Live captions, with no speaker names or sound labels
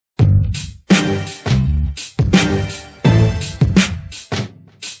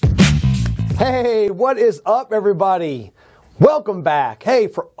Hey, what is up, everybody? Welcome back. Hey,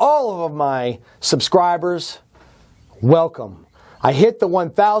 for all of my subscribers, welcome. I hit the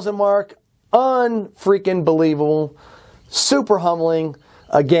 1,000 mark. Unfreaking believable. Super humbling.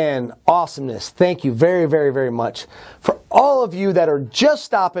 Again, awesomeness. Thank you very, very, very much. For all of you that are just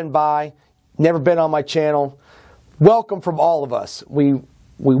stopping by, never been on my channel, welcome from all of us. We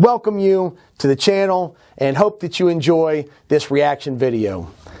welcome you to the channel and hope that you enjoy this reaction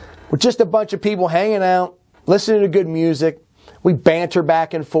video. We're just a bunch of people hanging out, listening to good music. We banter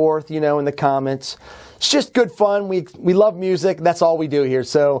back and forth, you know, in the comments. It's just good fun. We love music. That's all we do here.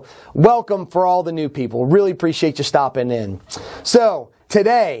 So welcome for all the new people. Really appreciate you stopping in. So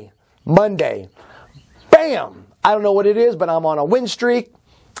today, Monday, bam! I don't know what it is, but I'm on a win streak.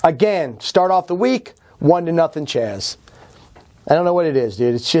 Again, start off the week, 1-0 Chaz. I don't know what it is,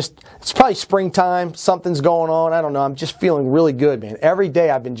 dude. It's probably springtime. Something's going on. I don't know. I'm just feeling really good, man. Every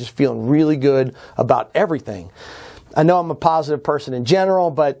day I've been just feeling really good about everything. I know I'm a positive person in general,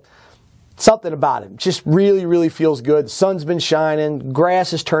 but something about it just really, really feels good. The sun's been shining.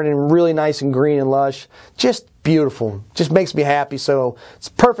 Grass is turning really nice and green and lush. Just beautiful. Just makes me happy. So it's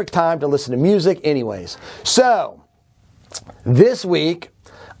perfect time to listen to music anyways. So this week,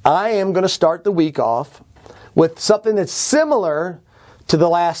 I am going to start the week off with something that's similar to the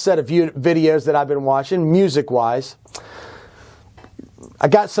last set of videos that I've been watching, music-wise. I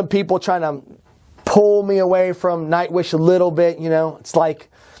got some people trying to pull me away from Nightwish a little bit, you know. It's like,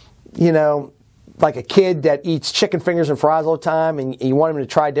 you know, like a kid that eats chicken fingers and fries all the time, and you want him to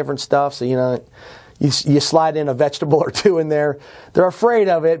try different stuff, so, you know, you slide in a vegetable or two in there. They're afraid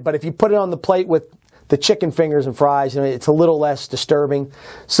of it, but if you put it on the plate with the chicken fingers and fries, you know, it's a little less disturbing.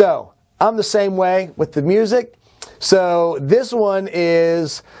 So I'm the same way with the music. So this one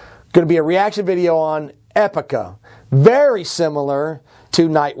is going to be a reaction video on EPICA. Very similar to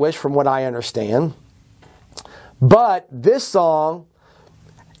Nightwish from what I understand. But this song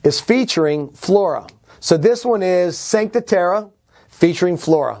is featuring Flora. So this one is Sancta Terra featuring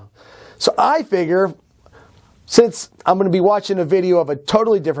Flora. So I figure, since I'm going to be watching a video of a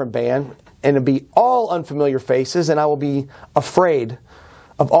totally different band, and it'll be all unfamiliar faces, and I will be afraid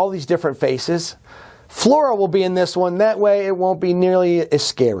of all these different faces, Flora will be in this one. That way it won't be nearly as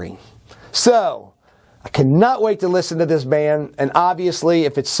scary. So I cannot wait to listen to this band, and obviously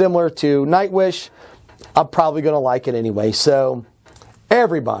if it's similar to Nightwish, I'm probably going to like it anyway. So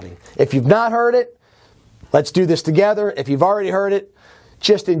everybody, if you've not heard it, let's do this together. If you've already heard it,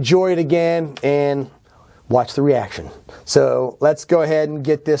 just enjoy it again and watch the reaction. So let's go ahead and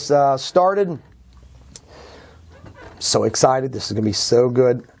get this started. So excited. This is going to be so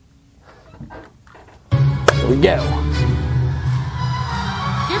good. Here we go.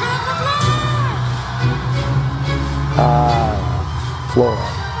 Give it up for Flora.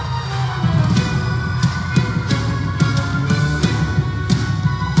 Flora.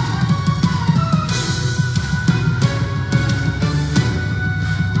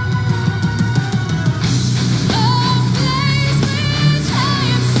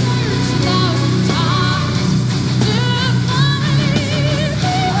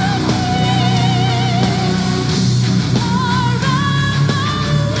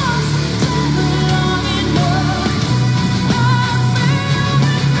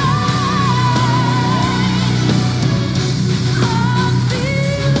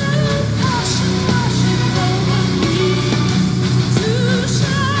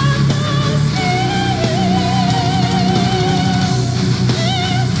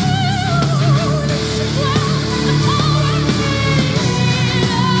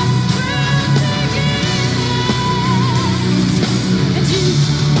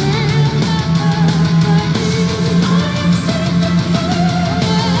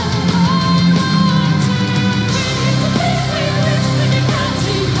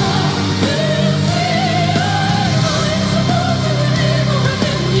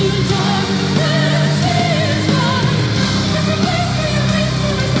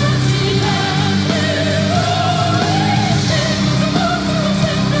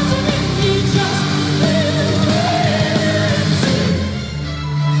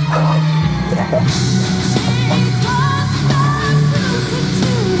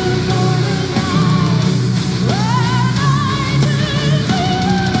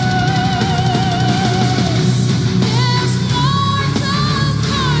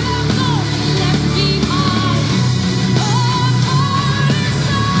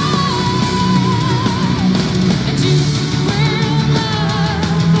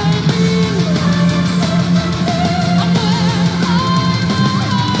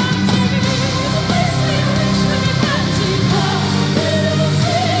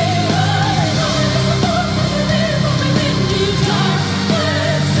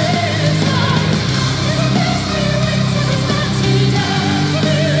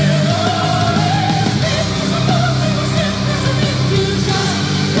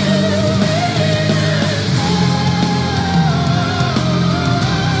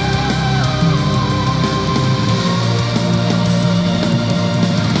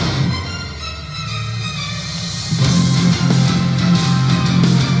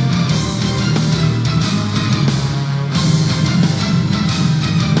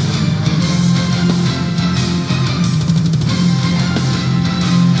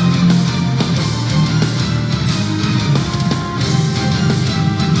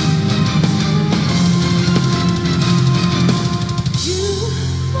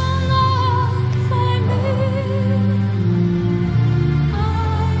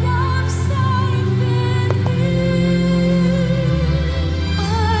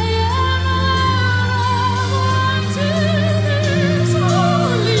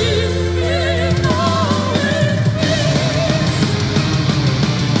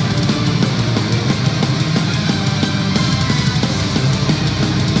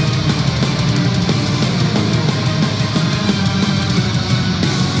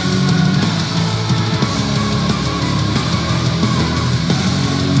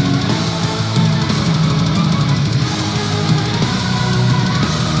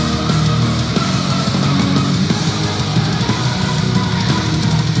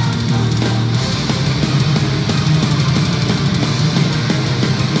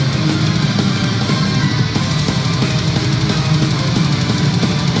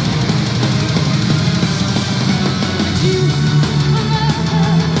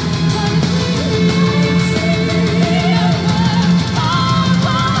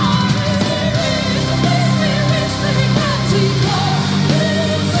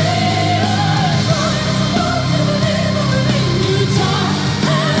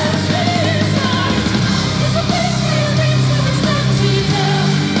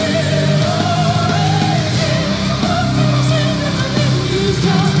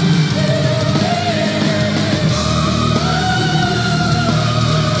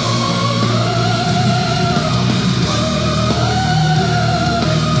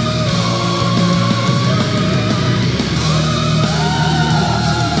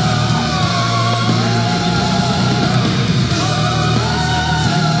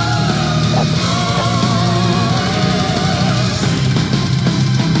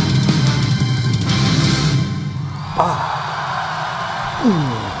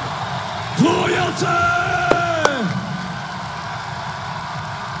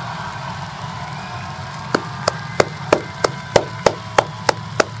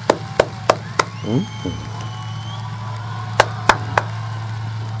 Funky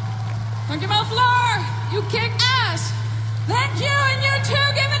Mouth Floor, you kick ass. Thank you, and you too.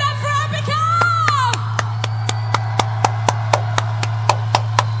 Give it up for EPICA.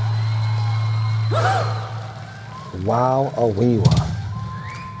 Wow, a wee wah.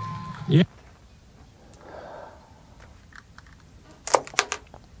 Yeah.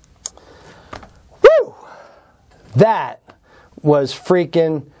 Woo! That was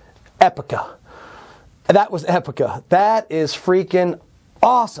freaking EPICA. That was EPICA. That is freaking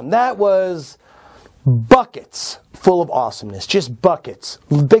awesome. That was buckets full of awesomeness. Just buckets.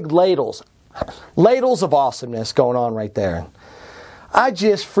 Big ladles. Ladles of awesomeness going on right there. I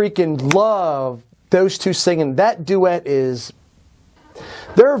just freaking love those two singing. That duet is...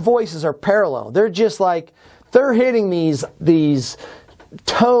 Their voices are parallel. They're just like... They're hitting these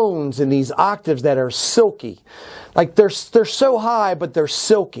tones and these octaves that are silky. Like they're so high, but they're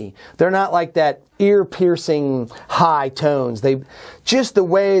silky. They're not like that ear-piercing high tones. They just the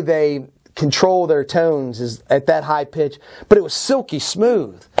way they control their tones is at that high pitch, but it was silky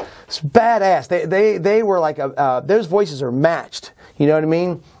smooth. It's badass. They were like those voices are matched. You know what I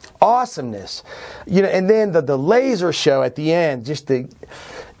mean? Awesomeness. You know, and then the laser show at the end,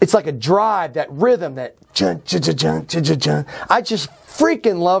 it's like a drive, that rhythm, that jun, jun, jun, jun, jun, jun, jun. I just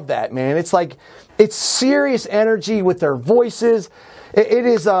freaking love that, man. It's like, it's serious energy with their voices.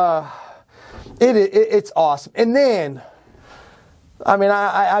 It's awesome. And then, I mean,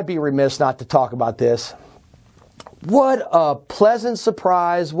 I'd be remiss not to talk about this. What a pleasant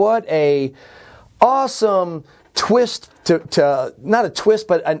surprise. What a awesome twist to not a twist,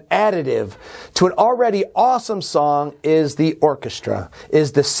 but an additive to an already awesome song is the orchestra,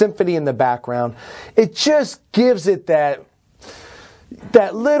 is the symphony in the background. It just gives it that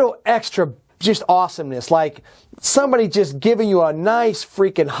little extra just awesomeness, like somebody just giving you a nice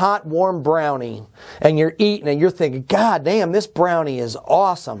freaking hot warm brownie and you're eating and you're thinking, God damn, this brownie is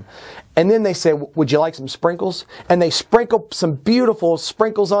awesome. And then they say, would you like some sprinkles? And they sprinkle some beautiful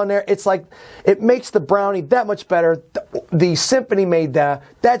sprinkles on there. It's like, it makes the brownie that much better. The symphony made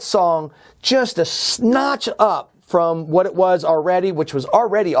that song just a notch up from what it was already, which was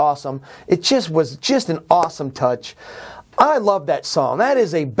already awesome. It just was just an awesome touch. I love that song. That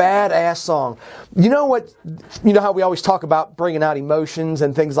is a badass song. You know what? You know how we always talk about bringing out emotions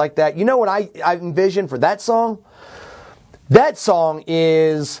and things like that? You know what I envision for that song? That song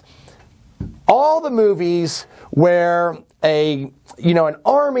is all the movies where an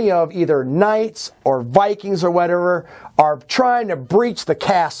army of either knights or Vikings or whatever are trying to breach the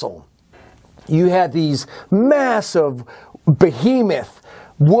castle. You had these massive behemoth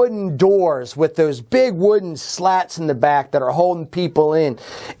wooden doors with those big wooden slats in the back that are holding people in,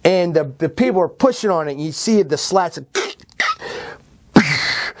 and the people are pushing on it, and you see the slats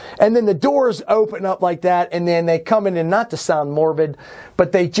and then the doors open up like that, and then they come in, and not to sound morbid,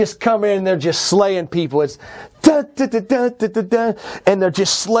 but they just come in and they're just slaying people. It's da, da, da, da, da, da, da, and they're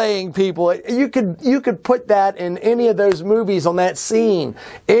just slaying people. You could put that in any of those movies on that scene.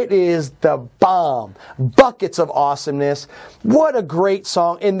 It is the bomb. Buckets of awesomeness. What a great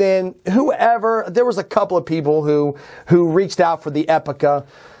song. And then there was a couple of people who reached out for the EPICA.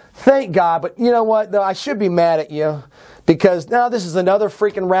 Thank God, but you know what, though? I should be mad at you, because now this is another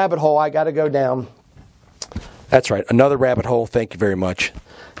freaking rabbit hole I got to go down. That's right, another rabbit hole. Thank you very much.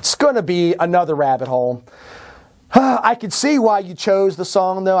 It's going to be another rabbit hole. I can see why you chose the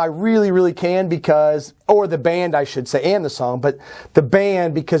song, though. I really, really can, or the band, I should say, and the song, but the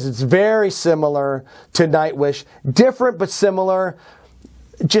band, because it's very similar to Nightwish. Different, but similar.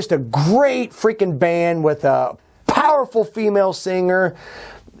 Just a great freaking band with a powerful female singer.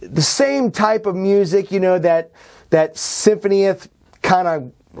 The same type of music, you know, that symphony-eth kind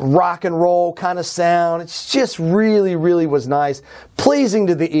of rock and roll kind of sound. It's just really, really was nice. Pleasing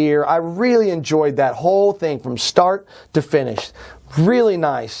to the ear. I really enjoyed that whole thing from start to finish. Really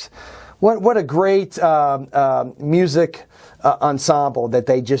nice. What a great music ensemble that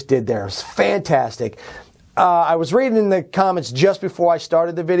they just did there. It's fantastic. I was reading in the comments just before I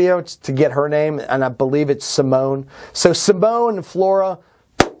started the video to get her name, and I believe it's Simone. So Simone and Flora,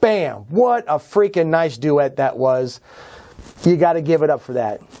 bam, what a freaking nice duet that was. You got to give it up for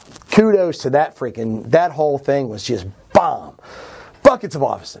that. Kudos to that whole thing was just bomb. Buckets of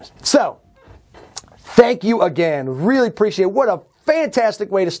officers. So, thank you again. Really appreciate it. What a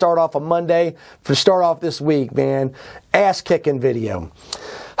fantastic way to start off a Monday, to start off this week, man. Ass-kicking video.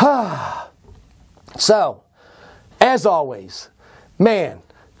 So, as always, man,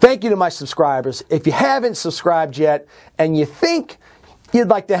 thank you to my subscribers. If you haven't subscribed yet and you think you'd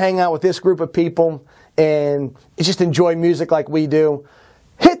like to hang out with this group of people and just enjoy music like we do,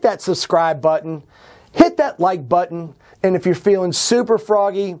 hit that subscribe button, hit that like button, and if you're feeling super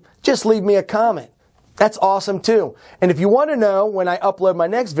froggy, just leave me a comment. That's awesome too. And if you want to know when I upload my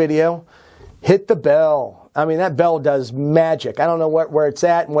next video, hit the bell. I mean, that bell does magic. I don't know where it's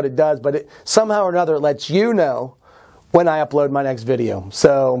at and what it does, but somehow or another it lets you know when I upload my next video.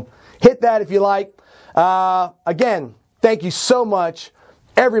 So hit that if you like. Again, thank you so much.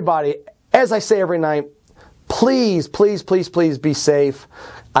 Everybody, as I say every night, please, please, please, please be safe.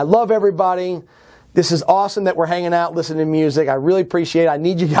 I love everybody. This is awesome that we're hanging out, listening to music. I really appreciate it. I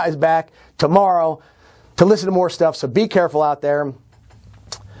need you guys back tomorrow to listen to more stuff, so be careful out there.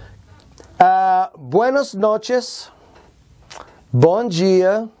 Buenas noches. Bon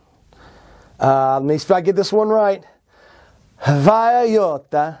dia. Let me see if I get this one right.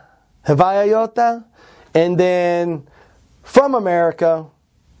 Havayayota. Havayayota. And then from America,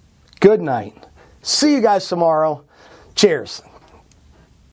 good night. See you guys tomorrow. Cheers.